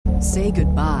Say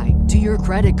goodbye to your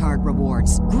credit card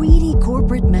rewards. Greedy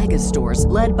corporate mega stores,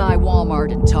 led by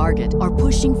Walmart and Target, are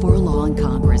pushing for a law in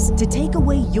Congress to take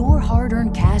away your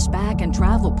hard-earned cash back and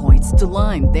travel points to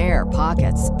line their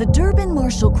pockets. The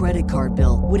Durbin-Marshall credit card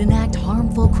bill would enact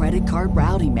harmful credit card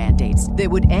routing mandates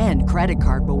that would end credit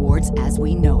card rewards as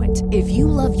we know it. If you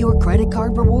love your credit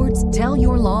card rewards, tell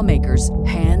your lawmakers,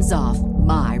 hands off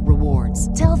my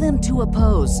rewards. Tell them to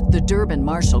oppose the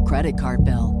Durbin-Marshall credit card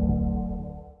bill.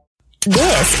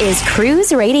 This is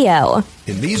Cruise Radio.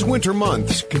 In these winter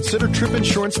months, consider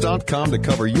tripinsurance.com to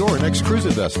cover your next cruise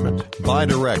investment. Buy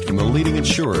direct from the leading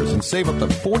insurers and save up to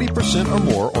 40% or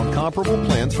more on comparable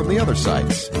plans from the other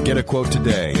sites. Get a quote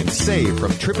today and save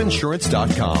from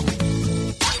tripinsurance.com.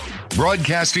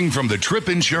 Broadcasting from the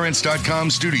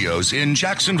tripinsurance.com studios in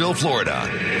Jacksonville, Florida.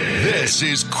 This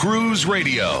is Cruise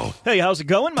Radio. Hey, how's it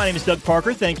going? My name is Doug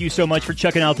Parker. Thank you so much for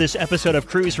checking out this episode of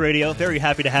Cruise Radio. Very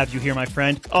happy to have you here, my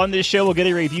friend. On this show, we'll get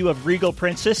a review of Regal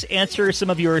Princess, answer some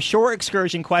of your shore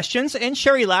excursion questions, and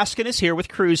Sherry Laskin is here with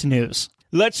Cruise News.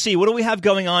 Let's see, what do we have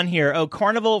going on here? Oh,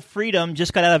 Carnival Freedom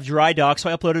just got out of dry dock, so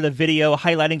I uploaded a video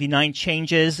highlighting the 9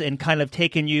 changes and kind of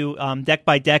taking you deck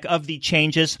by deck of the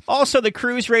changes. Also, the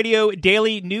Cruise Radio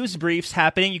Daily News Briefs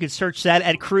happening. You can search that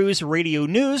at Cruise Radio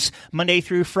News, Monday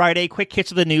through Friday. Quick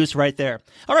hits of the news right there.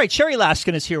 All right, Sherry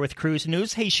Laskin is here with Cruise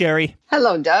News. Hey, Sherry.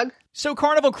 Hello, Doug. So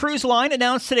Carnival Cruise Line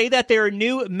announced today that their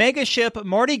new mega ship,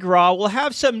 Mardi Gras, will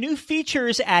have some new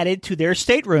features added to their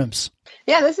staterooms.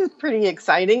 Yeah, this is pretty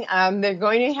exciting. They're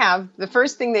going to have, the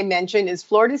first thing they mentioned is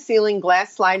floor-to-ceiling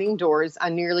glass sliding doors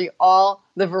on nearly all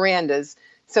the verandas.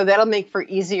 So that'll make for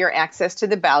easier access to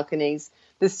the balconies.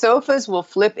 The sofas will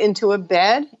flip into a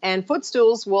bed, and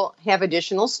footstools will have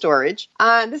additional storage.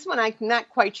 This one, I'm not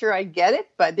quite sure I get it,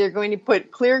 but they're going to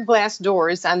put clear glass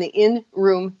doors on the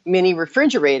in-room mini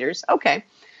refrigerators. Okay.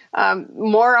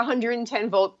 More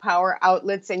 110-volt power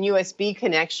outlets and USB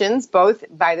connections, both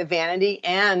by the vanity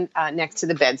and next to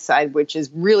the bedside, which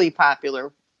is really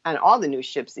popular on all the new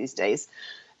ships these days.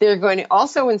 They're going to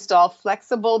also install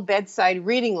flexible bedside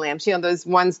reading lamps, you know, those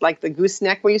ones like the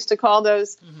gooseneck we used to call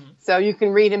those. Mm-hmm. So you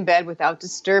can read in bed without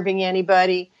disturbing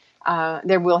anybody.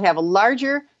 There will have a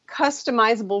larger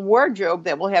customizable wardrobe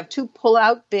that will have 2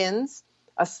 pull-out bins,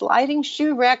 a sliding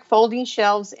shoe rack, folding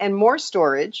shelves, and more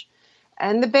storage.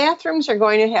 And the bathrooms are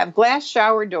going to have glass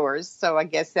shower doors. So I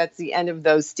guess that's the end of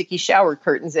those sticky shower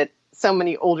curtains that so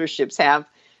many older ships have.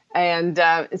 And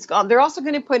they're also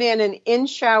going to put in an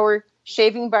in-shower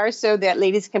shaving bar so that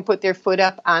ladies can put their foot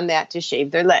up on that to shave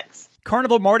their legs.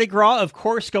 Carnival Mardi Gras, of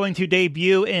course, going to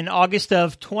debut in August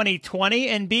of 2020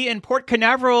 and be in Port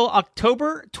Canaveral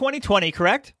October 2020,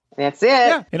 correct? That's it.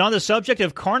 Yeah. And on the subject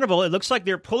of Carnival, it looks like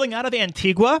they're pulling out of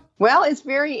Antigua. Well, it's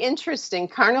very interesting.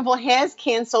 Carnival has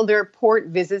canceled their port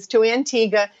visits to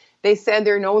Antigua. They said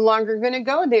they're no longer going to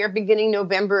go there beginning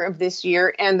November of this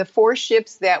year. And the 4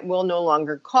 ships that will no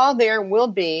longer call there will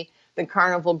be the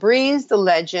Carnival Breeze, the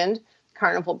Legend,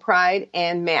 Carnival Pride,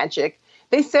 and Magic.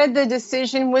 They said the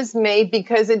decision was made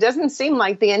because it doesn't seem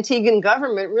like the Antiguan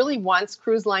government really wants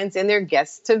cruise lines and their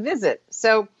guests to visit.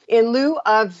 So in lieu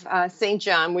of St.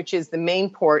 John, which is the main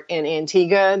port in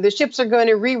Antigua, the ships are going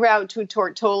to reroute to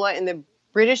Tortola in the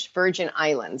British Virgin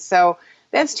Islands. So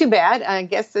that's too bad. I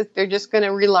guess that they're just going to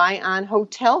rely on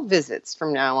hotel visits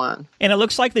from now on. And it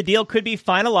looks like the deal could be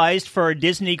finalized for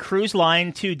Disney Cruise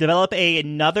Line to develop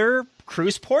another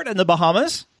cruise port in the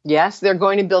Bahamas. Yes, they're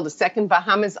going to build a second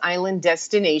Bahamas Island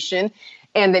destination,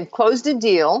 and they've closed a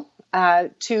deal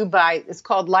to buy, it's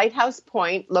called Lighthouse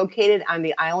Point, located on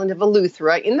the island of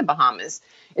Eleuthera in the Bahamas.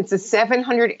 It's a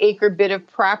 700-acre bit of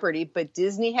property, but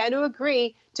Disney had to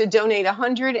agree to donate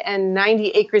 190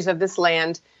 acres of this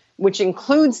land, which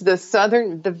includes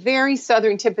the very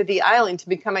southern tip of the island, to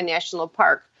become a national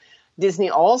park. Disney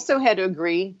also had to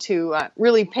agree to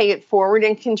really pay it forward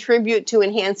and contribute to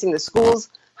enhancing the schools,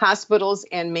 hospitals,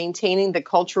 and maintaining the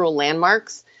cultural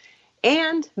landmarks.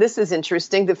 And this is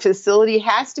interesting, the facility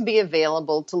has to be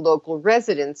available to local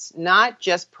residents, not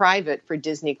just private for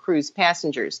Disney Cruise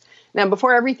passengers. Now,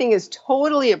 before everything is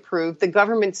totally approved, the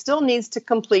government still needs to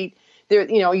complete their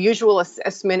usual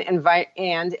assessment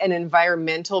and an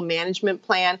environmental management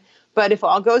plan. But if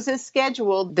all goes as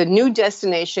scheduled, the new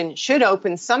destination should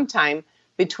open sometime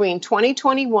between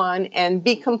 2021 and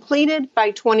be completed by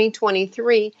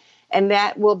 2023. And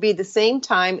that will be the same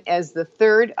time as the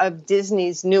third of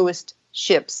Disney's newest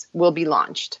ships will be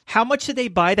launched. How much did they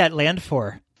buy that land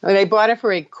for? Well, they bought it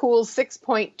for a cool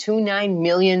 $6.29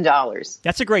 million.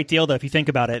 That's a great deal, though, if you think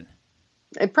about it.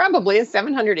 It probably is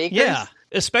 700 acres. Yeah,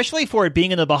 especially for it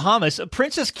being in the Bahamas.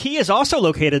 Princess Key is also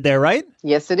located there, right?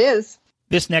 Yes, it is.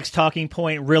 This next talking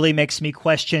point really makes me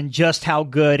question just how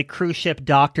good cruise ship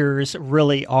doctors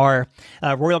really are.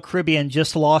 Royal Caribbean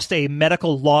just lost a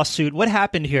medical lawsuit. What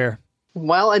happened here?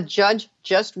 Well, a judge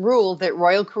just ruled that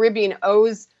Royal Caribbean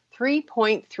owes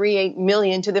 $3.38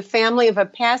 million to the family of a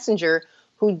passenger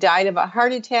who died of a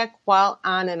heart attack while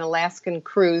on an Alaskan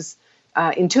cruise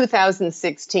in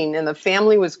 2016. And the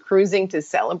family was cruising to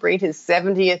celebrate his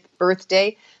 70th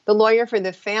birthday. The lawyer for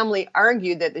the family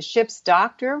argued that the ship's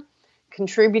doctor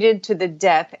contributed to the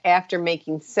death after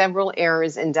making several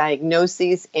errors in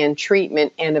diagnoses and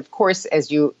treatment. And of course, as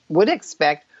you would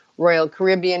expect, Royal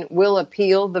Caribbean will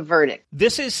appeal the verdict.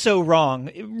 This is so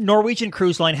wrong. Norwegian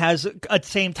Cruise Line has a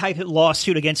same type of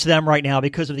lawsuit against them right now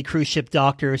because of the cruise ship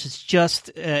doctors. It's just,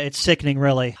 it's sickening,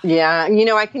 really. Yeah,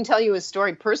 I can tell you a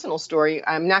story, personal story.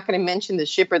 I'm not going to mention the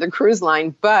ship or the cruise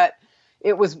line, but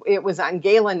it was on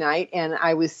gala night, and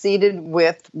I was seated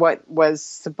with what was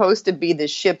supposed to be the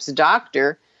ship's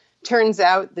doctor. Turns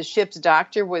out the ship's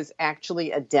doctor was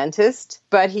actually a dentist,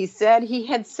 but he said he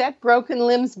had set broken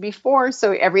limbs before,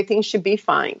 so everything should be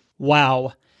fine.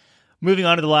 Wow. Moving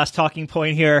on to the last talking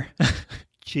point here.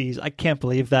 Jeez, I can't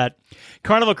believe that.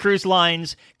 Carnival Cruise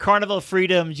Line's Carnival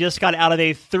Freedom just got out of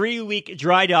a 3-week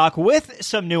dry dock with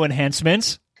some new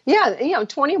enhancements. Yeah,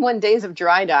 21 days of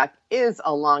dry dock is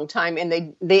a long time,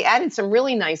 and they added some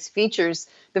really nice features.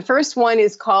 The first one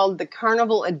is called the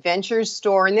Carnival Adventures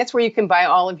Store, and that's where you can buy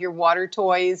all of your water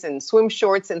toys and swim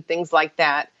shorts and things like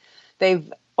that.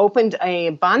 They've opened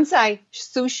a Bonsai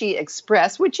Sushi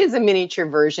Express, which is a miniature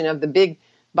version of the big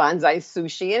Bonsai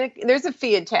Sushi, and there's a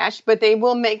fee attached, but they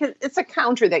will make it. It's a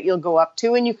counter that you'll go up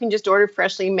to, and you can just order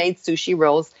freshly made sushi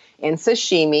rolls and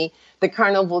sashimi. The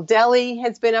Carnival Deli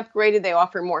has been upgraded. They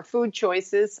offer more food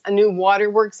choices. A new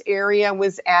waterworks area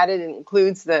was added and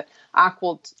includes the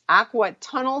Aqua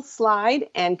Tunnel Slide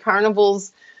and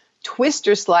Carnival's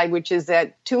Twister Slide, which is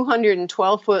that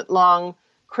 212-foot-long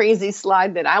crazy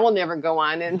slide that I will never go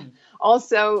on. And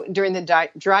also, during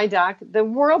the dry dock, the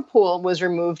whirlpool was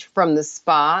removed from the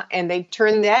spa, and they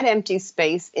turned that empty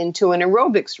space into an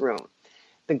aerobics room.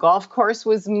 The golf course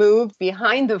was moved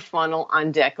behind the funnel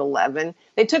on deck 11.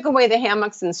 They took away the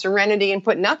hammocks and Serenity and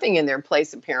put nothing in their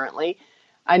place, apparently.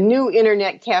 A new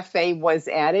internet cafe was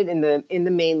added in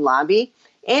the main lobby.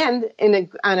 And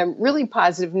on a really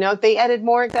positive note, they added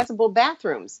more accessible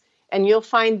bathrooms. And you'll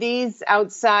find these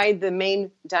outside the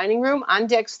main dining room on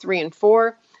decks 3 and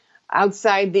 4,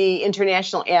 outside the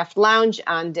International Aft Lounge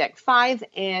on deck 5,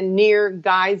 and near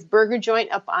Guy's Burger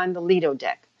Joint up on the Lido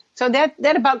deck. So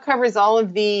that about covers all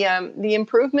of the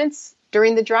improvements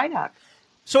during the dry dock.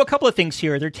 So a couple of things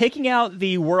here. They're taking out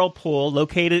the whirlpool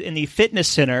located in the fitness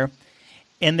center,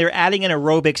 and they're adding an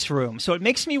aerobics room. So it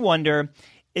makes me wonder,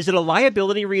 is it a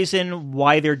liability reason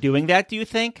why they're doing that, do you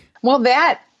think? Well,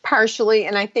 that partially,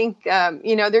 and I think, I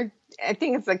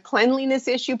think it's a cleanliness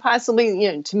issue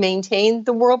possibly, to maintain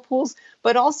the whirlpools.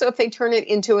 But also if they turn it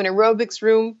into an aerobics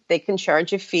room, they can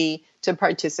charge a fee to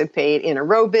participate in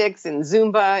aerobics, in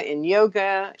Zumba, in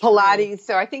yoga, Pilates.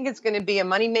 So I think it's going to be a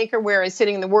moneymaker, whereas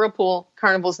sitting in the whirlpool,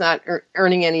 Carnival's not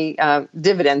earning any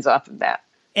dividends off of that.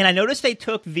 And I noticed they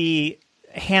took the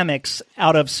hammocks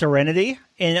out of Serenity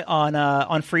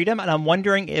on Freedom, and I'm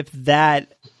wondering if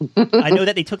that... I know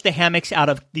that they took the hammocks out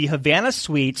of the Havana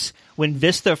Suites when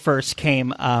Vista first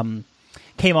came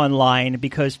online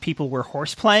because people were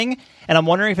horse playing, and I'm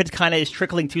wondering if it kind of is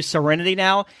trickling to Serenity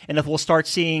now, and if we'll start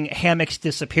seeing hammocks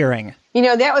disappearing.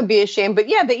 That would be a shame. But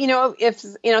yeah, if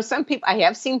some people, I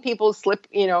have seen people slip,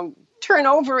 turn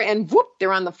over and whoop,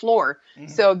 they're on the floor. Mm-hmm.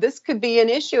 So this could be an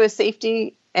issue, a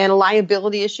safety and a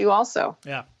liability issue also.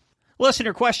 Yeah.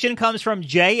 Listener question comes from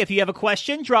Jay. If you have a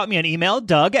question, drop me an email,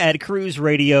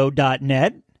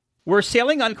 doug@cruiseradio.net. We're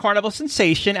sailing on Carnival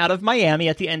Sensation out of Miami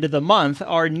at the end of the month.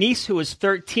 Our niece, who is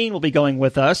 13, will be going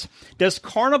with us. Does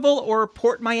Carnival or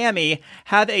Port Miami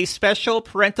have a special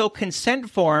parental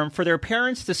consent form for their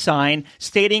parents to sign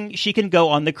stating she can go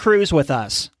on the cruise with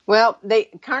us? Well,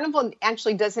 Carnival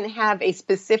actually doesn't have a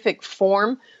specific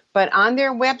form, but on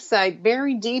their website,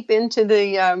 very deep into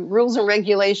the rules and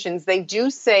regulations, they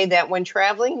do say that when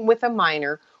traveling with a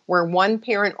minor where one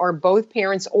parent or both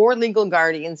parents or legal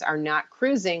guardians are not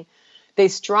cruising, they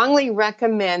strongly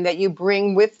recommend that you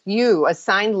bring with you a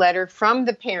signed letter from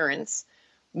the parents,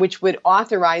 which would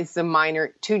authorize the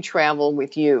minor to travel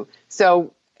with you.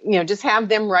 So, just have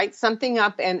them write something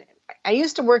up. And I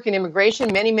used to work in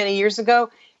immigration many, many years ago,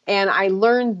 and I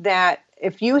learned that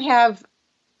if you're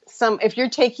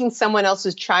taking someone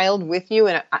else's child with you,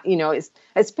 and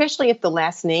especially if the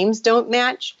last names don't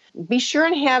match, be sure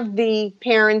and have the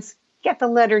parents get the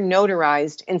letter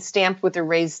notarized and stamped with a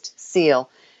raised seal.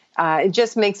 It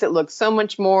just makes it look so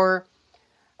much more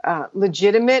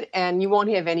legitimate, and you won't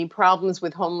have any problems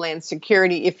with Homeland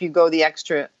Security if you go the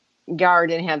extra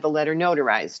yard and have the letter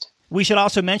notarized. We should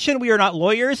also mention we are not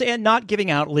lawyers and not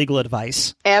giving out legal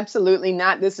advice. Absolutely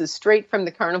not. This is straight from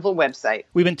the Carnival website.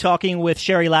 We've been talking with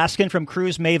Sherry Laskin from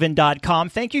cruisemaven.com.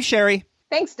 Thank you, Sherry.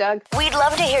 Thanks, Doug. We'd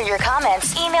love to hear your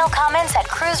comments. Email comments at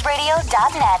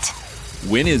cruiseradio.net.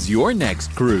 When is your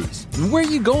next cruise? Where are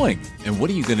you going? And what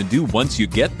are you going to do once you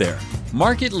get there?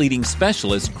 Market-leading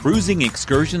specialist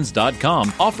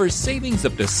CruisingExcursions.com offers savings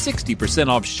up to 60%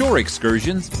 off shore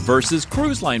excursions versus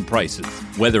cruise line prices.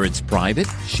 Whether it's private,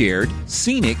 shared,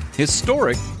 scenic,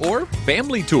 historic, or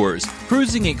family tours,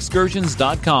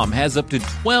 CruisingExcursions.com has up to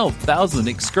 12,000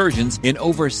 excursions in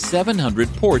over 700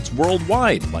 ports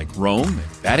worldwide, like Rome,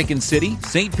 Vatican City,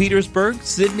 St. Petersburg,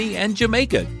 Sydney, and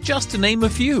Jamaica, just to name a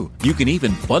few. You can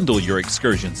even bundle your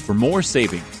excursions for more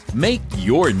savings. Make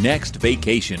your next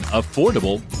vacation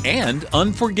affordable and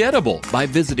unforgettable by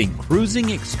visiting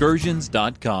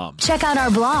cruisingexcursions.com. Check out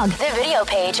our blog, the video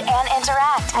page, and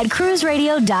interact at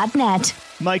cruiseradio.net.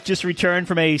 Mike just returned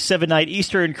from a 7-night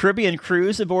Eastern Caribbean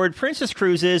cruise aboard Princess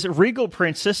Cruises Regal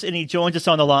Princess, and he joins us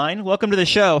on the line. Welcome to the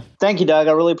show. Thank you, Doug.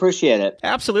 I really appreciate it.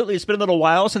 Absolutely. It's been a little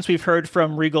while since we've heard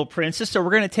from Regal Princess, so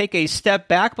we're going to take a step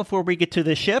back before we get to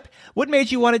the ship. What made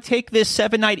you want to take this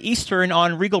 7-night Eastern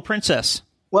on Regal Princess?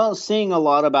 Well, seeing a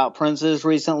lot about Princess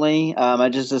recently, I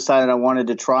just decided I wanted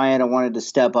to try it. I wanted to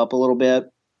step up a little bit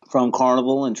from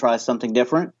Carnival and try something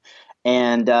different.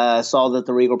 And saw that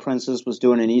the Regal Princess was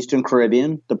doing an Eastern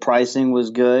Caribbean. The pricing was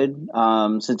good.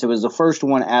 Since it was the first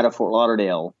one out of Fort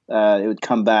Lauderdale, it would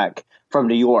come back from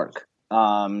New York.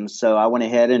 So I went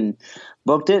ahead and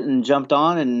booked it and jumped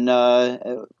on, and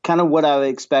kind of what I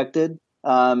expected.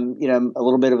 A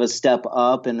little bit of a step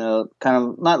up and a kind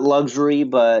of not luxury,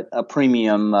 but a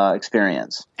premium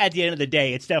experience. At the end of the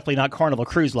day, it's definitely not Carnival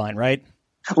Cruise Line, right?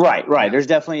 Right. There's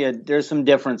definitely there's some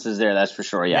differences there. That's for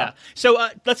sure. Yeah. So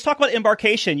let's talk about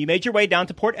embarkation. You made your way down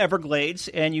to Port Everglades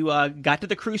and you got to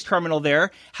the cruise terminal there.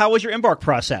 How was your embark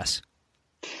process?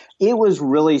 It was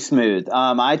really smooth.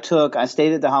 I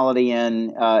stayed at the Holiday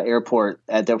Inn airport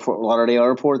at the Fort Lauderdale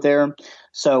airport there.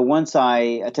 So once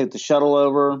I took the shuttle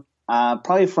over,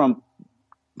 probably from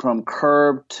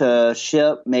curb to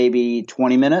ship, maybe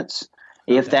 20 minutes,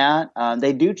 if that.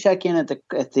 They do check in at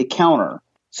the counter.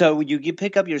 So you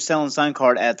pick up your Sail and Sign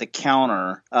card at the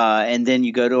counter, and then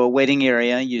you go to a waiting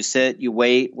area. You sit, you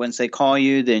wait. Once they call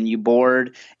you, then you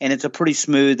board, and it's a pretty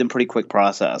smooth and pretty quick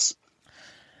process.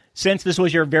 Since this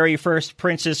was your very first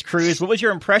Princess cruise, what was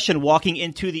your impression walking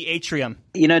into the atrium?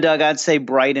 Doug, I'd say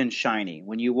bright and shiny.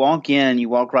 When you walk in, you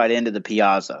walk right into the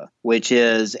piazza, which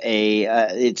is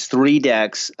it's 3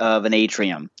 decks of an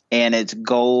atrium, and it's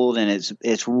gold, and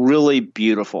it's really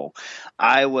beautiful.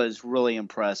 I was really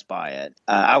impressed by it.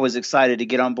 I was excited to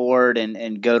get on board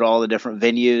and go to all the different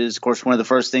venues. Of course, one of the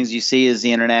first things you see is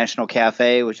the International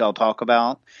Cafe, which I'll talk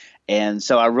about. And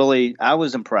so I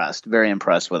was impressed, very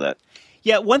impressed with it.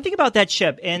 Yeah, one thing about that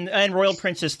ship, and Royal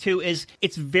Princess too, is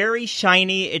it's very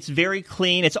shiny, it's very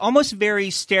clean, it's almost very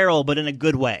sterile, but in a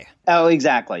good way. Oh,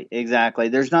 exactly.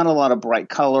 There's not a lot of bright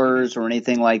colors or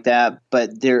anything like that,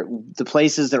 but the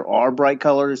places there are bright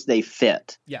colors, they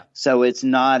fit. Yeah. So it's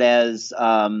not as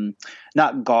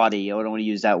not gaudy. I don't want to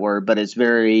use that word, but it's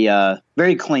very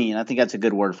very clean. I think that's a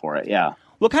good word for it. Yeah.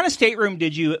 What kind of stateroom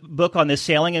did you book on this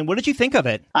sailing, and what did you think of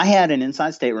it? I had an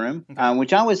inside stateroom,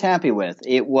 which I was happy with.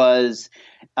 It was,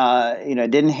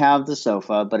 it didn't have the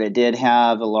sofa, but it did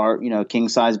have a large,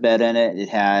 king-size bed in it. It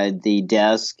had the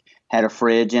desk, had a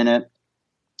fridge in it.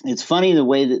 It's funny the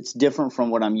way that's different from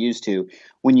what I'm used to.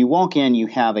 When you walk in, you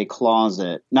have a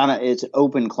closet. It's an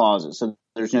open closet, so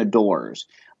there's no doors.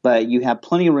 But you have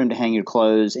plenty of room to hang your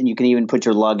clothes, and you can even put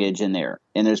your luggage in there,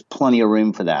 and there's plenty of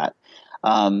room for that.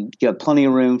 You have plenty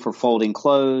of room for folding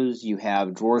clothes. You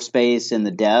have drawer space in the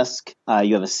desk.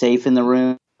 You have a safe in the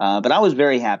room. But I was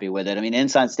very happy with it. I mean,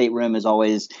 inside stateroom is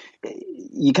always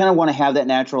 – you kind of want to have that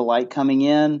natural light coming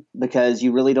in because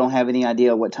you really don't have any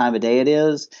idea what time of day it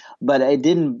is. But I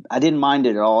didn't mind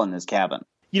it at all in this cabin.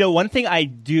 One thing I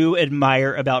do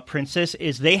admire about Princess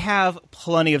is they have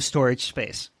plenty of storage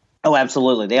space. Oh,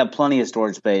 absolutely. They have plenty of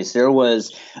storage space. There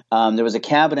was a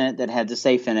cabinet that had the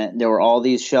safe in it. There were all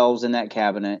these shelves in that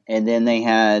cabinet. And then they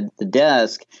had the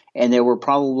desk, and there were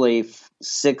probably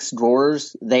 6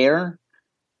 drawers there.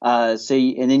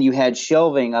 And then you had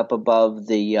shelving up above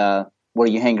the where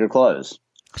you hang your clothes.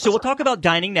 So we'll talk about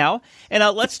dining now, and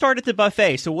let's start at the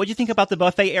buffet. So what do you think about the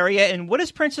buffet area, and what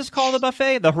does Princess call the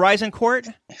buffet? The Horizon Court?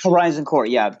 Horizon Court,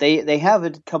 yeah. They have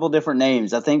a couple different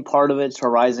names. I think part of it's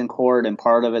Horizon Court and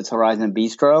part of it's Horizon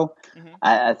Bistro. Mm-hmm.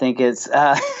 I think it's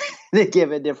they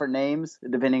give it different names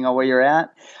depending on where you're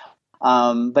at.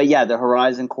 But yeah, the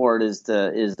Horizon Court is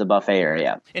the buffet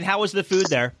area. And how was the food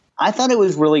there? I thought it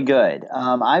was really good.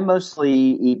 I mostly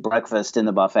eat breakfast in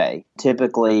the buffet.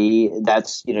 Typically,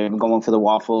 that's I'm going for the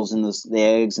waffles and the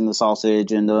eggs and the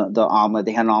sausage and the omelet.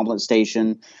 They had an omelet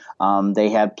station. They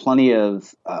had plenty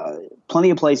of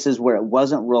places where it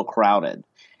wasn't real crowded,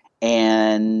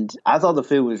 and I thought the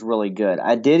food was really good.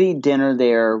 I did eat dinner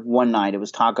there one night. It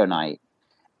was taco night,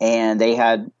 and they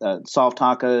had soft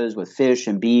tacos with fish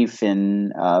and beef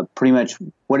and pretty much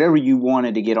whatever you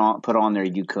wanted to put on there,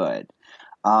 you could.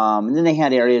 And then they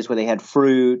had areas where they had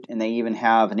fruit, and they even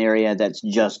have an area that's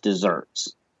just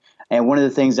desserts. And one of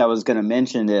the things I was going to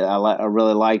mention that I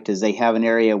really liked is they have an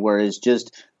area where it's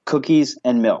just cookies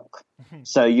and milk.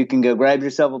 So you can go grab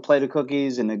yourself a plate of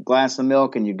cookies and a glass of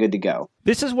milk, and you're good to go.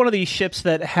 This is one of these ships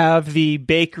that have the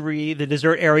bakery, the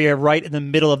dessert area right in the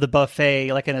middle of the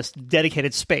buffet, like in a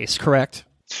dedicated space, correct?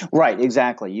 Right,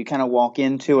 exactly. You kind of walk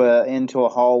into a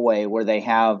hallway where they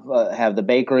have the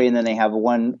bakery, and then they have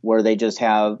one where they just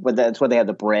have, but that's where they have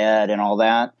the bread and all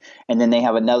that, and then they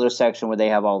have another section where they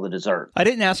have all the dessert. I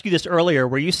didn't ask you this earlier.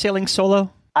 Were you sailing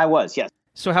solo? I was, yes.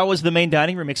 So how was the main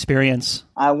dining room experience?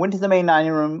 I went to the main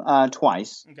dining room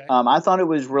twice. Okay. I thought it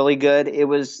was really good.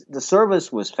 The service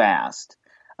was fast.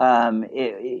 I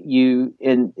did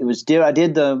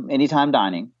the anytime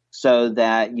dining, so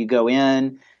that you go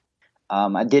in.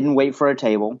 I didn't wait for a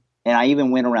table, and I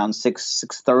even went around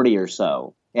 6:30 or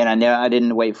so, and I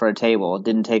didn't wait for a table. It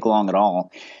didn't take long at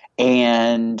all,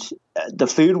 and the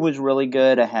food was really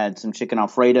good. I had some chicken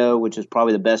Alfredo, which is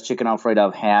probably the best chicken Alfredo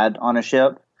I've had on a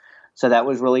ship, so that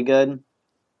was really good.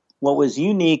 What was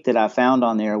unique that I found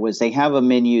on there was they have a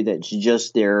menu that's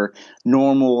just their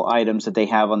normal items that they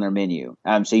have on their menu,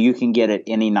 so you can get it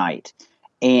any night,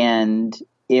 and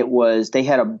they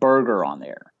had a burger on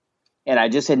there. And I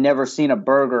just had never seen a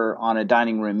burger on a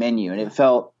dining room menu. And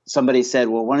somebody said,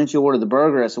 well, why don't you order the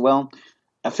burger? I said, well,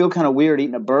 I feel kind of weird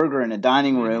eating a burger in a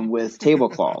dining room with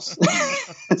tablecloths.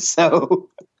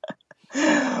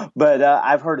 But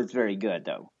I've heard it's very good,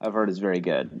 though. I've heard it's very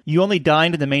good. You only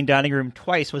dined in the main dining room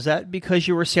twice. Was that because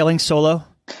you were sailing solo?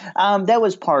 That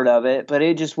was part of it, but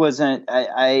it just wasn't.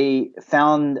 I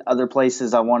found other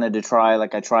places I wanted to try.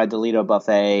 Like I tried the Lido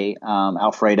Buffet,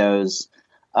 Alfredo's.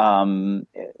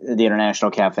 The International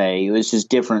Cafe. It was just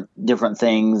different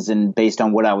things and based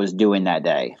on what I was doing that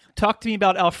day. Talk to me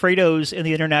about Alfredo's in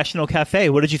the International Cafe.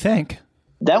 What did you think?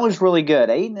 That was really good.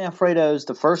 I ate Alfredo's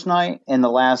the first night and the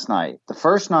last night. The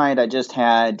first night I just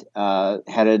had a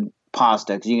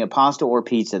pasta, because you can get pasta or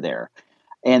pizza there.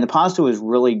 And the pasta was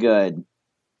really good.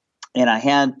 And I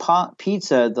had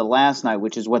pizza the last night,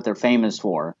 which is what they're famous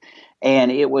for.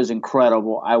 And it was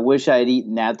incredible. I wish I had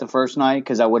eaten that the first night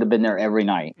because I would have been there every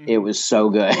night. Mm-hmm. It was so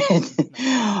good.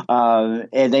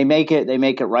 And they make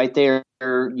it right there.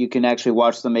 You can actually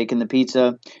watch them making the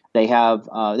pizza. They have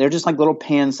they're just like little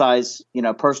pan size,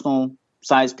 personal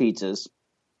size pizzas.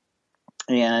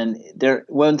 And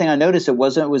one thing I noticed, it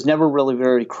was never really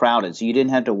very crowded, so you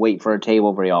didn't have to wait for a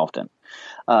table very often.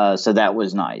 So that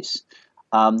was nice.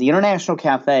 The International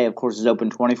Cafe, of course, is open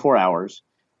 24 hours.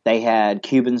 They had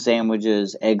Cuban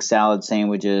sandwiches, egg salad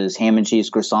sandwiches, ham and cheese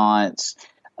croissants,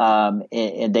 and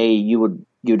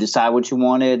you decide what you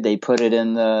wanted. They put it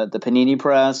in the panini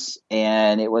press,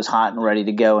 and it was hot and ready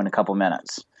to go in a couple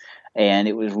minutes. And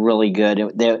it was really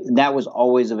good. That was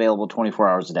always available 24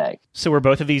 hours a day. So were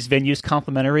both of these venues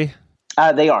complimentary?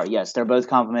 They are, yes. They're both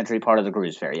complimentary, part of the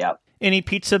cruise fare, yeah. Any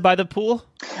pizza by the pool?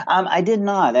 I did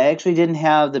not. I actually didn't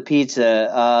have the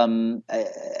pizza.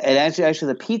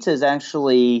 The pizza is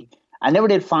actually – I never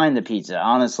did find the pizza,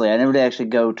 honestly. I never did actually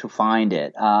go to find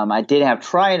it. I did have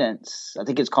Trident's – I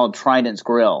think it's called Trident's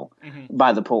Grill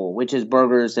by the pool, which is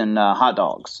burgers and hot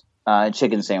dogs and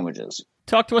chicken sandwiches.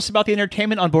 Talk to us about the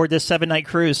entertainment on board this 7-night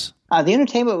cruise. The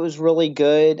entertainment was really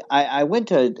good. I went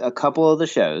to a couple of the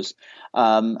shows.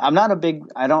 I'm not a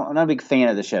big fan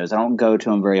of the shows. I don't go to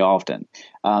them very often.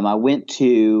 I went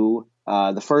to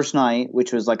the first night,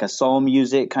 which was like a soul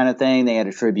music kind of thing. They had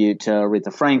a tribute to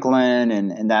Aretha Franklin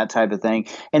and that type of thing.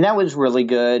 And that was really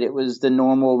good. It was the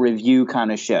normal review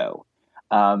kind of show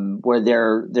where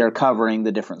they're covering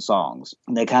the different songs.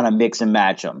 They kind of mix and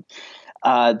match them.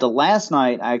 The last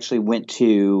night I actually went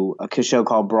to a show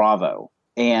called Bravo.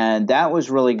 And that was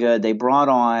really good. They brought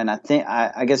on,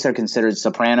 I guess they're considered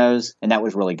sopranos, and that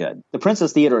was really good. The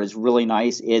Princess Theater is really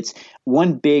nice. It's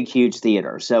one big, huge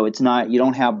theater. So you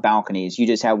don't have balconies. You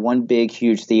just have one big,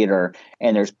 huge theater,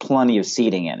 and there's plenty of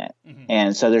seating in it. Mm-hmm.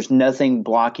 And so there's nothing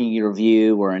blocking your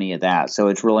view or any of that. So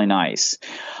it's really nice.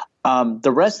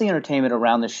 The rest of the entertainment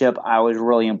around the ship, I was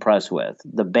really impressed with.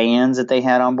 The bands that they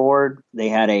had on board, they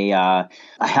had a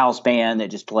house band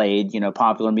that just played,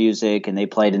 popular music, and they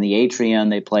played in the atrium.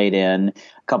 They played in a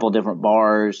couple different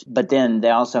bars. But then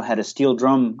they also had a steel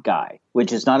drum guy,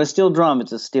 which is not a steel drum,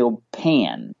 it's a steel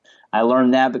pan. I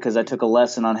learned that because I took a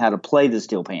lesson on how to play the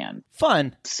steel pan.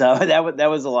 Fun. So that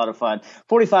was a lot of fun.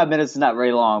 45 minutes is not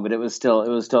very long, but it was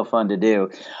still fun to do.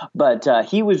 But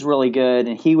he was really good,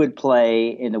 and he would play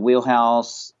in the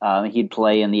wheelhouse. He'd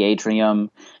play in the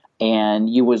atrium, and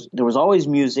there was always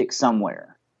music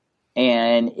somewhere.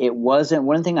 And it wasn't,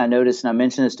 one thing I noticed, and I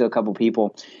mentioned this to a couple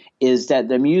people, is that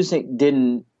the music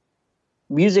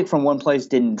from one place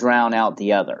didn't drown out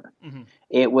the other. Mm-hmm.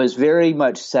 It was very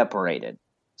much separated.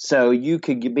 So you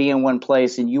could be in one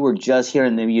place and you were just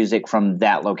hearing the music from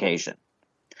that location,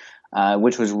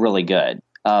 which was really good.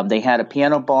 They had a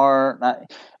piano bar.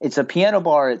 It's a piano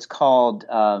bar. It's called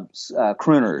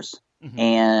Crooners, mm-hmm.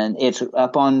 and it's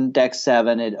up on deck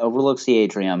 7. It overlooks the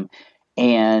atrium,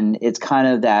 and it's kind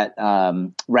of that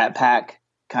Rat Pack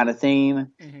kind of theme.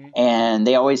 Mm-hmm. And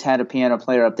they always had a piano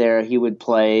player up there. He would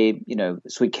play,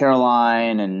 Sweet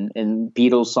Caroline and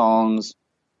Beatles songs,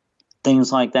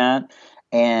 things like that.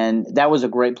 And that was a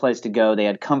great place to go. They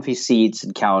had comfy seats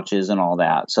and couches and all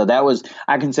that. So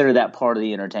I consider that part of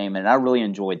the entertainment. And I really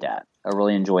enjoyed that. I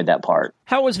really enjoyed that part.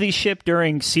 How was the ship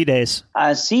during sea days?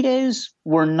 Sea days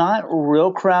were not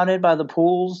real crowded by the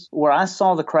pools. Where I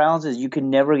saw the crowds is you could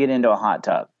never get into a hot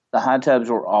tub. The hot tubs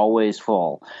were always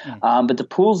full. Mm. But the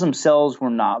pools themselves were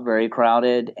not very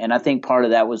crowded. And I think part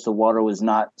of that was the water was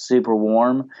not super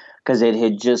warm because it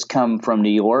had just come from New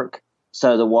York.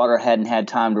 So the water hadn't had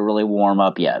time to really warm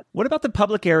up yet. What about the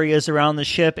public areas around the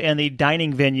ship and the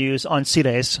dining venues on sea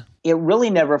days? It really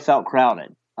never felt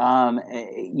crowded.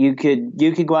 You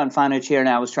could go out and find a chair.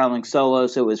 Now I was traveling solo,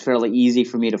 so it was fairly easy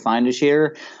for me to find a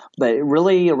chair. But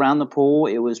really around the pool,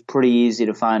 it was pretty easy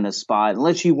to find a spot,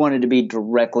 unless you wanted to be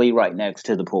directly right next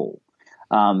to the pool.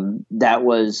 That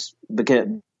was because,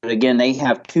 again, they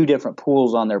have 2 different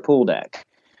pools on their pool deck.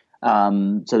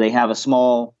 So they have a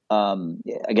small,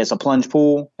 a plunge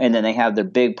pool, and then they have their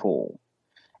big pool.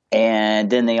 And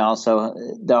then they also,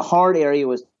 the hard area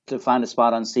was to find a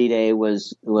spot on sea day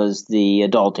was the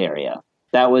adult area.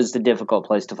 That was the difficult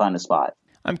place to find a spot.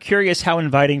 I'm curious how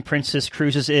inviting Princess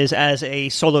Cruises is as a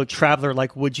solo traveler.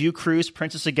 Like, would you cruise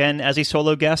Princess again as a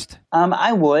solo guest?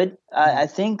 I would. I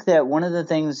think that one of the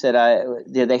things that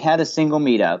they had a single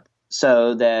meetup.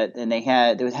 So that, and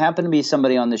there happened to be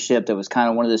somebody on the ship that was kind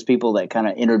of one of those people that kind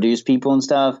of introduced people and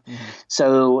stuff. Mm-hmm.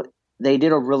 So they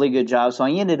did a really good job. So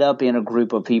I ended up in a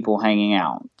group of people hanging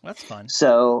out. That's fun.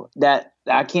 So that,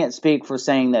 I can't speak for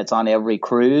saying that's on every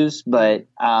cruise, but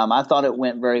I thought it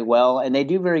went very well. And they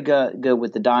do very good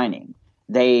with the dining.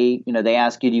 They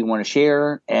ask you, do you want to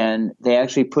share? And they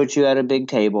actually put you at a big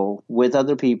table with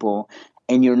other people,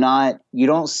 and you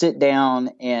don't sit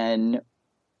down and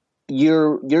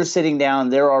you're sitting down,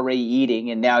 they're already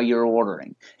eating, and now you're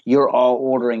ordering. You're all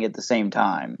ordering at the same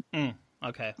time.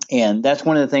 Okay. And that's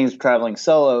one of the things traveling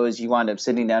solo is you wind up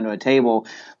sitting down to a table,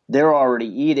 they're already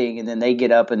eating, and then they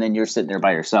get up, and then you're sitting there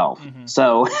by yourself. Mm-hmm.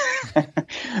 So,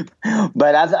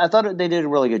 but I thought they did a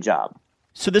really good job.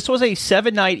 So this was a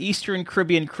 7-night Eastern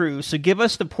Caribbean cruise. So give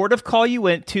us the port of call you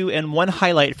went to and one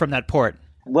highlight from that port.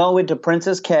 Well, we went to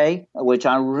Princess Cay, which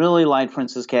I really liked.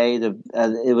 Princess Cay.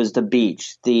 It was the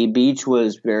beach. The beach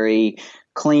was very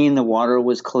clean. The water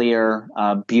was clear.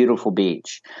 Beautiful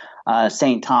beach.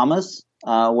 St. Thomas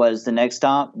was the next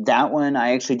stop. That one,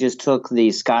 I actually just took the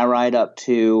sky ride up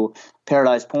to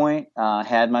Paradise Point.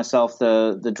 Had myself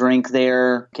the drink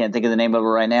there. Can't think of the name of it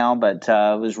right now, but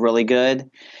it was really good.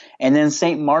 And then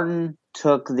St. Martin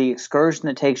took the excursion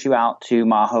that takes you out to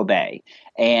Maho Bay.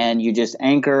 And you just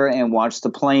anchor and watch the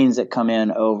planes that come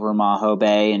in over Maho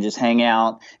Bay and just hang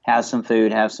out, have some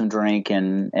food, have some drink,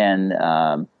 and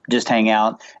just hang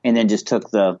out. And then just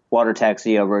took the water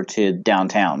taxi over to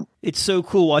downtown. It's so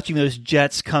cool watching those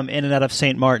jets come in and out of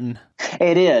St. Martin.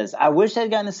 It is. I wish I'd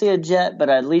gotten to see a jet, but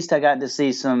at least I got to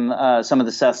see some of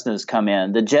the Cessnas come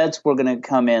in. The jets were going to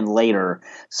come in later,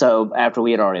 so after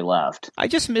we had already left. I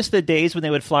just miss the days when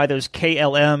they would fly those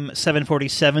KLM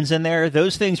 747s in there.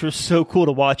 Those things were so cool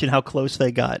to watch and how close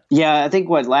they got. Yeah, I think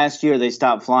last year they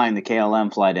stopped flying the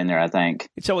KLM flight in there, I think.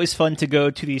 It's always fun to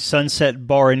go to the Sunset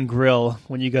Bar and Grill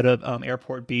when you go to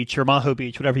Airport Beach or Maho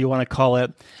Beach, whatever you want to call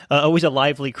it. Always a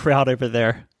lively crowd over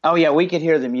there. Oh, yeah, we could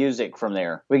hear the music from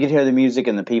there. We could hear the music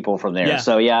and the people from there. Yeah.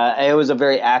 So, yeah, it was a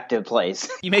very active place.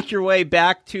 You make your way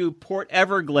back to Port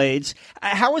Everglades.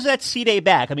 How was that sea day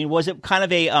back? I mean, was it kind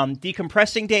of a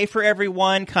decompressing day for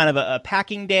everyone, kind of a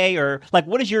packing day? Or, like,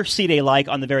 what is your sea day like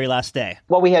on the very last day?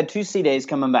 Well, we had 2 sea days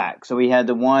coming back. So we had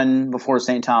the one before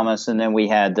St. Thomas, and then we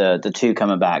had the 2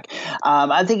 coming back.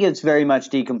 I think it's very much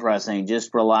decompressing,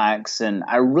 just relax. And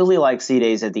I really like sea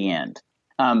days at the end.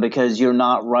 Because you're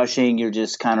not rushing, you're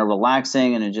just kind of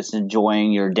relaxing and just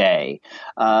enjoying your day.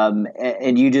 And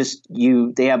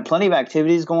they have plenty of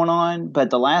activities going on, but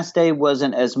the last day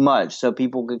wasn't as much. So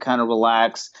people could kind of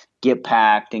relax, get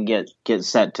packed, and get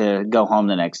set to go home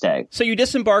the next day. So you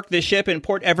disembarked the ship in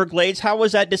Port Everglades. How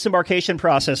was that disembarkation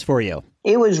process for you?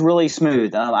 It was really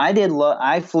smooth.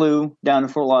 I flew down to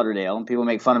Fort Lauderdale, and people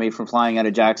make fun of me for flying out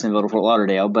of Jacksonville to Fort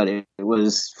Lauderdale, but it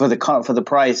was for the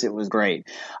price. It was great.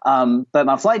 But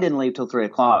my flight didn't leave till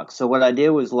 3:00. So what I did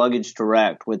was luggage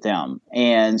direct with them,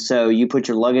 and so you put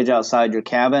your luggage outside your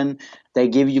cabin. They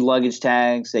give you luggage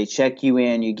tags. They check you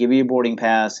in. You give you a boarding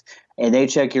pass. And they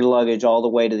check your luggage all the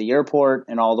way to the airport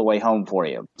and all the way home for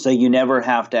you. So you never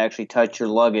have to actually touch your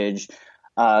luggage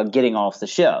getting off the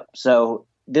ship. So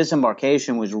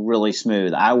disembarkation was really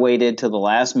smooth. I waited till the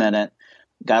last minute,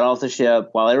 got off the ship.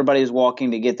 While everybody was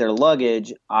walking to get their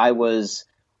luggage, I was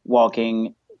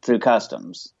walking through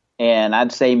customs. And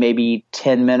I'd say maybe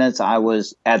 10 minutes I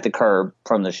was at the curb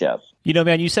from the ship. You know,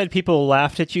 man, you said people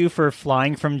laughed at you for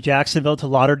flying from Jacksonville to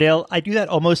Lauderdale. I do that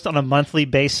almost on a monthly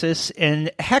basis,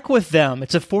 and heck with them.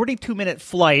 It's a 42-minute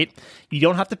flight. You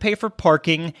don't have to pay for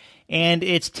parking, and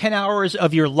it's 10 hours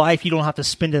of your life you don't have to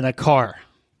spend in a car.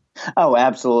 Oh,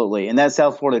 absolutely. And that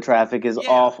South Florida traffic is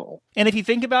awful. And if you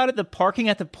think about it, the parking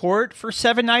at the port for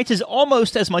 7 nights is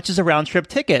almost as much as a round-trip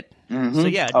ticket. Mm-hmm. So,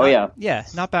 yeah. Yeah,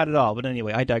 not bad at all. But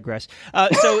anyway, I digress.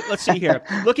 So let's see here.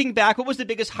 Looking back, what was the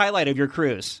biggest highlight of your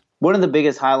cruise? One of the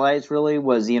biggest highlights really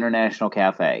was the International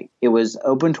Cafe. It was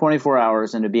open 24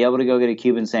 hours, and to be able to go get a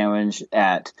Cuban sandwich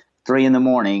at 3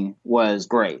 a.m. was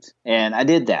great. And I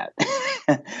did that.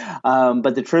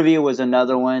 But the trivia was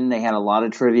another one. They had a lot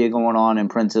of trivia going on in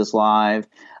Princess Live.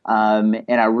 And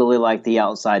I really liked the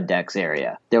outside decks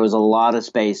area. There was a lot of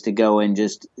space to go and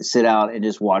just sit out and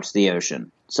just watch the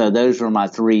ocean. So those were my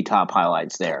 3 top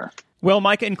highlights there. Well,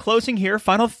 Mike, in closing here,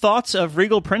 final thoughts of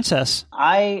Regal Princess.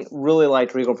 I really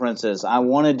liked Regal Princess. I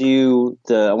want to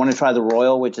try the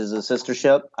Royal, which is a sister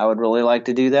ship. I would really like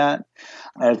to do that.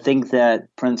 I think that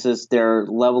Princess, their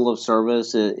level of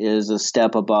service is a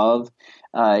step above.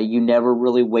 You never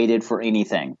really waited for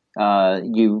anything.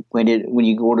 You waited when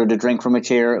you ordered a drink from a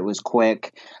chair. It was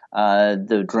quick.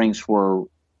 The drinks were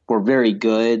very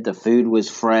good. The food was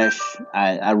fresh.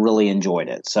 I really enjoyed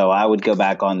it. So I would go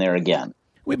back on there again.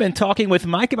 We've been talking with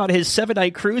Mike about his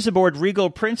 7-night cruise aboard Regal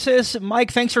Princess.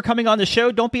 Mike, thanks for coming on the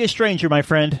show. Don't be a stranger, my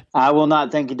friend. I will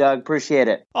not. Thank you, Doug. Appreciate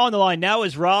it. On the line now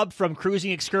is Rob from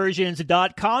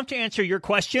cruisingexcursions.com to answer your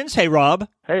questions. Hey, Rob.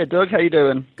 Hey, Doug. How you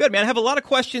doing? Good, man. I have a lot of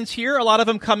questions here, a lot of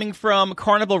them coming from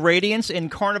Carnival Radiance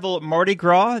and Carnival Mardi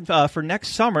Gras for next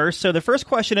summer. So the first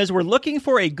question is, we're looking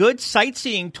for a good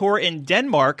sightseeing tour in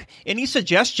Denmark. Any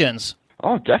suggestions?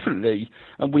 Oh, definitely.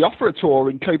 And we offer a tour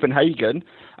in Copenhagen,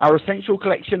 our Essential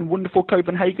Collection Wonderful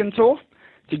Copenhagen Tour.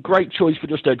 It's a great choice for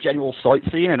just a general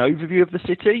sightseeing and overview of the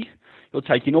city. You'll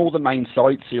take in all the main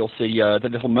sites. You'll see the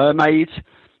Little Mermaid.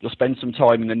 You'll spend some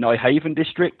time in the Nyhavn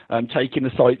district, taking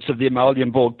the sights of the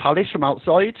Amalienborg Palace from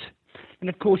outside. And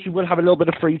of course, you will have a little bit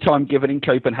of free time given in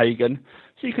Copenhagen,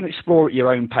 so you can explore at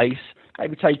your own pace.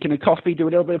 Maybe taking a coffee, do a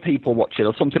little bit of people watching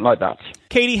or something like that.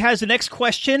 Katie has the next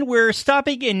question. We're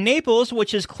stopping in Naples,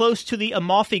 which is close to the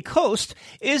Amalfi Coast.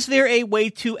 Is there a way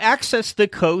to access the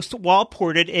coast while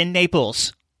ported in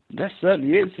Naples? There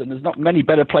certainly is, and there's not many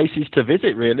better places to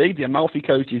visit, really. The Amalfi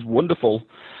Coast is wonderful.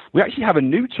 We actually have a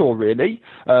new tour, really,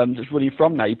 that's running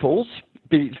from Naples.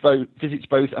 Visits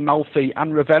both Amalfi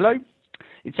and Ravello.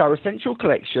 It's our Essential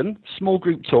Collection, small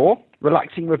group tour,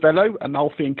 relaxing Ravello,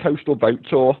 Amalfi and coastal boat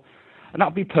tour. And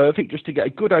that'd be perfect just to get a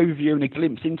good overview and a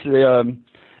glimpse into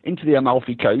the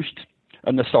Amalfi Coast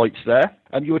and the sights there.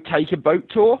 And you would take a boat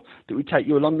tour that would take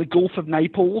you along the Gulf of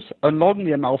Naples, along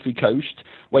the Amalfi Coast,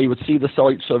 where you would see the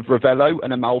sights of Ravello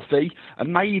and Amalfi,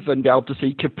 and may even be able to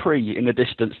see Capri in the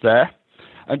distance there.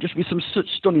 And just with some such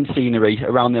stunning scenery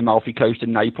around the Amalfi Coast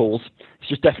in Naples. It's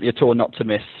just definitely a tour not to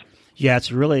miss. Yeah,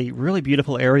 it's a really, really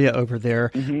beautiful area over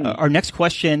there. Mm-hmm. Our next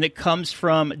question comes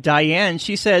from Diane.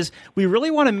 She says, we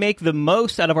really want to make the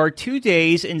most out of our 2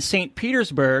 days in St.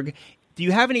 Petersburg. Do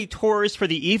you have any tours for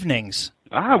the evenings?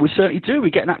 We certainly do. We're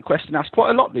getting that question asked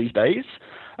quite a lot these days.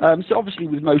 So obviously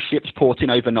with most ships porting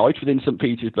overnight within St.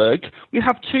 Petersburg, we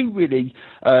have two really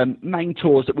main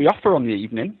tours that we offer on the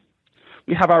evening.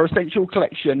 We have our Essential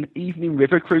Collection Evening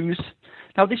River Cruise.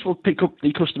 Now this will pick up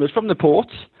the customers from the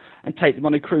port and take them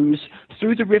on a cruise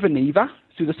through the River Neva,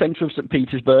 through the centre of St.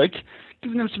 Petersburg,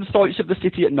 giving them some sights of the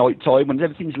city at night time when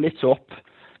everything's lit up,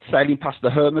 sailing past the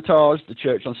Hermitage, the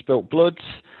Church on Spilt Bloods.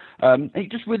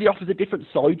 It just really offers a different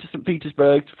side to St.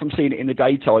 Petersburg from seeing it in the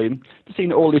daytime to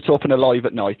seeing it all lit up and alive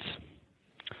at night.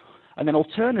 And then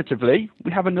alternatively,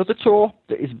 we have another tour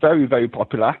that is very, very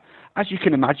popular. As you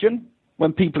can imagine,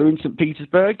 when people are in St.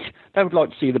 Petersburg, they would like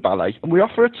to see the ballet. And we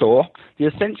offer a tour, the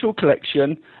Essential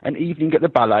Collection, an evening at the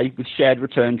ballet with shared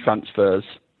return transfers.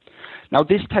 Now,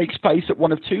 this takes place at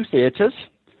one of two theatres.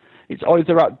 It's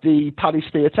either at the Palace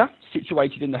Theatre,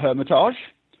 situated in the Hermitage,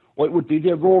 or it would be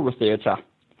the Aurora Theatre.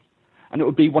 And it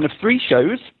would be one of three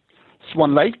shows,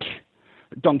 Swan Lake,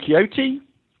 Don Quixote,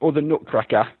 or the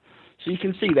Nutcracker. So you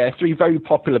can see there, three very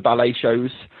popular ballet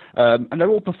shows, and they're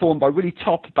all performed by really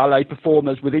top ballet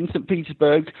performers within St.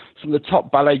 Petersburg, some of the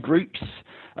top ballet groups.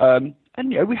 And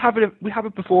we have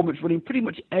a performance running pretty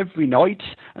much every night,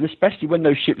 and especially when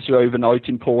those ships are overnight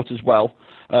in port as well.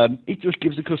 It just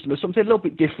gives the customer something a little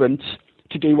bit different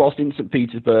to do whilst in St.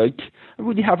 Petersburg, and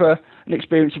really have an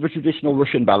experience of a traditional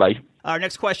Russian ballet. Our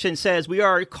next question says, we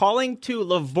are calling to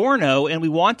Livorno and we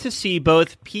want to see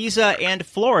both Pisa and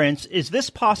Florence. Is this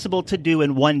possible to do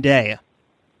in one day?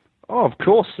 Oh, of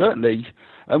course, certainly.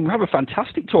 We have a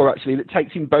fantastic tour, actually, that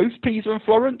takes in both Pisa and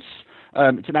Florence.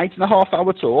 It's an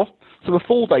 8.5-hour tour, so a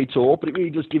full-day tour, but it really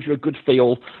just gives you a good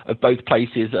feel of both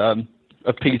places,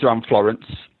 of Pisa and Florence.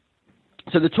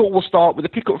 So the tour will start with a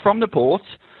pickup from the port.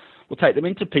 We'll take them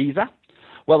into Pisa.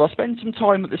 Well, they'll spend some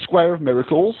time at the Square of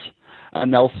Miracles,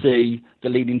 and they'll see the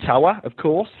Leaning Tower, of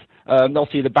course. They'll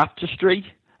see the baptistry,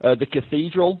 the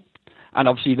cathedral, and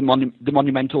obviously the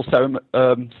monumental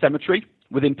cemetery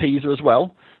within Pisa as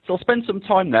well. So they'll spend some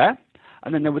time there,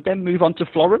 and then they would then move on to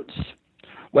Florence,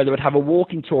 where they would have a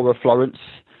walking tour of Florence,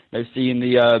 seeing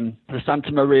the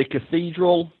Santa Maria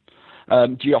Cathedral,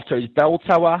 Giotto's Bell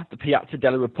Tower, the Piazza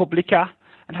della Repubblica,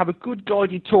 and have a good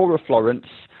guided tour of Florence,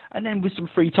 and then with some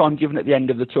free time given at the end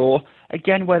of the tour,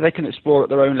 again, where they can explore at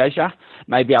their own leisure,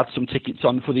 maybe add some tickets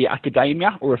on for the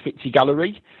Accademia or Uffizi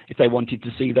Gallery, if they wanted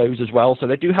to see those as well. So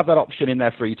they do have that option in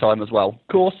their free time as well. Of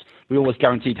course, we always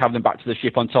guarantee to have them back to the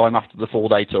ship on time after the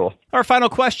full-day tour. Our final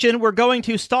question, we're going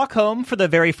to Stockholm for the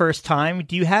very first time.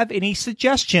 Do you have any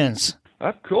suggestions?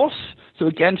 Of course. So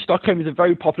again, Stockholm is a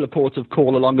very popular port of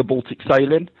call along the Baltic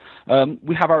sailing.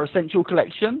 We have our Essential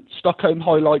Collection, Stockholm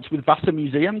Highlights with Vasa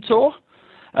Museum tour.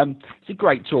 It's a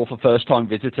great tour for first-time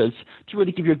visitors to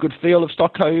really give you a good feel of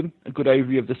Stockholm, a good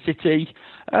overview of the city,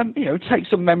 take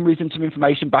some memories and some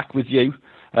information back with you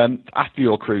after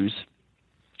your cruise.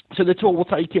 So the tour will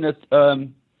take in a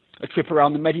trip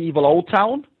around the medieval Old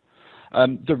Town,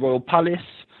 the Royal Palace.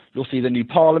 You'll see the new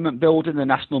Parliament building, the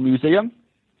National Museum,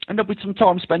 and there'll be some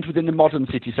time spent within the modern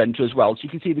city centre as well. So you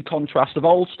can see the contrast of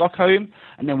old Stockholm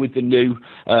and then with the new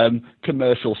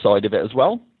commercial side of it as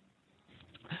well.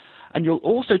 And you'll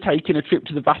also take in a trip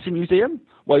to the Vasa Museum,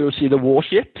 where you'll see the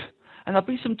warship. And there'll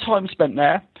be some time spent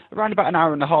there, around about an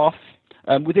hour and a half,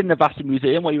 within the Vasa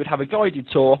Museum, where you would have a guided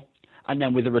tour, and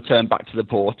then with a return back to the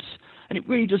ports. And it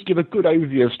really does give a good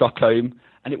overview of Stockholm,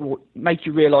 and it will make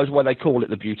you realise why they call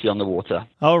it the beauty on the water.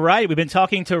 All right. We've been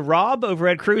talking to Rob over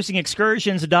at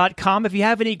cruisingexcursions.com. If you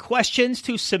have any questions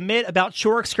to submit about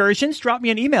shore excursions, drop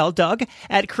me an email, Doug,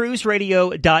 at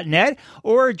cruiseradio.net,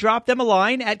 or drop them a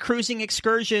line at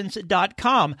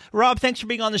cruisingexcursions.com. Rob, thanks for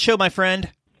being on the show, my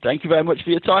friend. Thank you very much for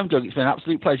your time, Doug. It's been an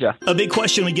absolute pleasure. A big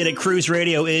question we get at Cruise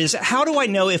Radio is, how do I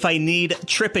know if I need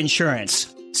trip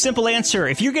insurance? Simple answer.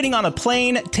 If you're getting on a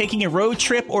plane, taking a road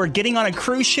trip, or getting on a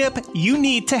cruise ship, you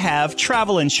need to have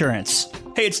travel insurance.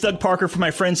 Hey, it's Doug Parker from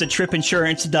my friends at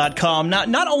tripinsurance.com.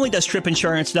 Not only does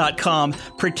tripinsurance.com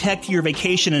protect your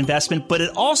vacation investment, but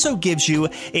it also gives you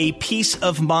a peace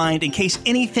of mind in case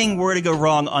anything were to go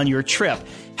wrong on your trip.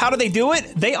 How do they do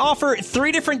it? They offer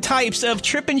 3 different types of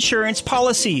trip insurance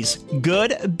policies.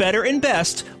 Good, better, and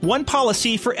best. One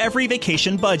policy for every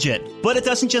vacation budget. But it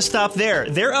doesn't just stop there.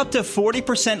 They're up to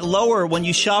 40% lower when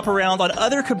you shop around on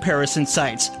other comparison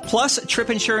sites. Plus,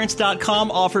 tripinsurance.com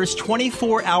offers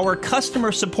 24-hour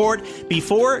customer support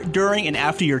before, during, and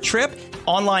after your trip,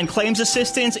 online claims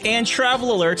assistance, and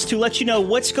travel alerts to let you know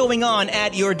what's going on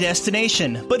at your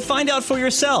destination. But find out for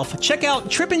yourself. Check out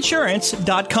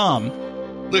tripinsurance.com.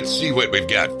 Let's see what we've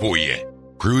got for you.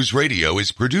 Cruise Radio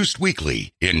is produced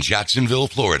weekly in Jacksonville,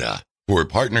 Florida. For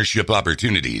partnership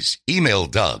opportunities, email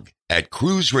Doug at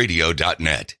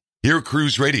cruiseradio.net. Hear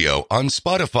Cruise Radio on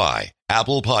Spotify,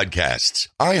 Apple Podcasts,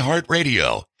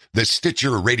 iHeartRadio, the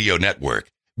Stitcher Radio Network,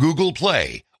 Google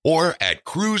Play, or at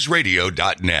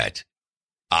cruiseradio.net.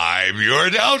 I'm your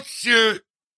announcer.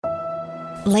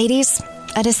 Ladies,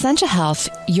 at Essentia Health,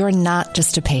 you're not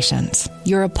just a patient.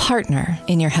 You're a partner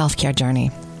in your healthcare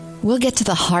journey. We'll get to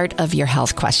the heart of your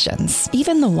health questions,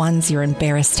 even the ones you're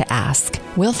embarrassed to ask.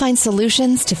 We'll find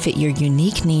solutions to fit your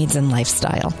unique needs and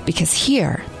lifestyle, because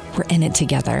here, we're in it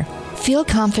together. Feel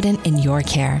confident in your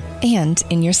care and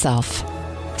in yourself.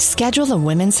 Schedule a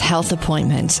women's health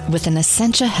appointment with an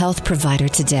Essentia Health provider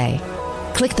today.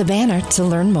 Click the banner to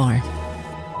learn more.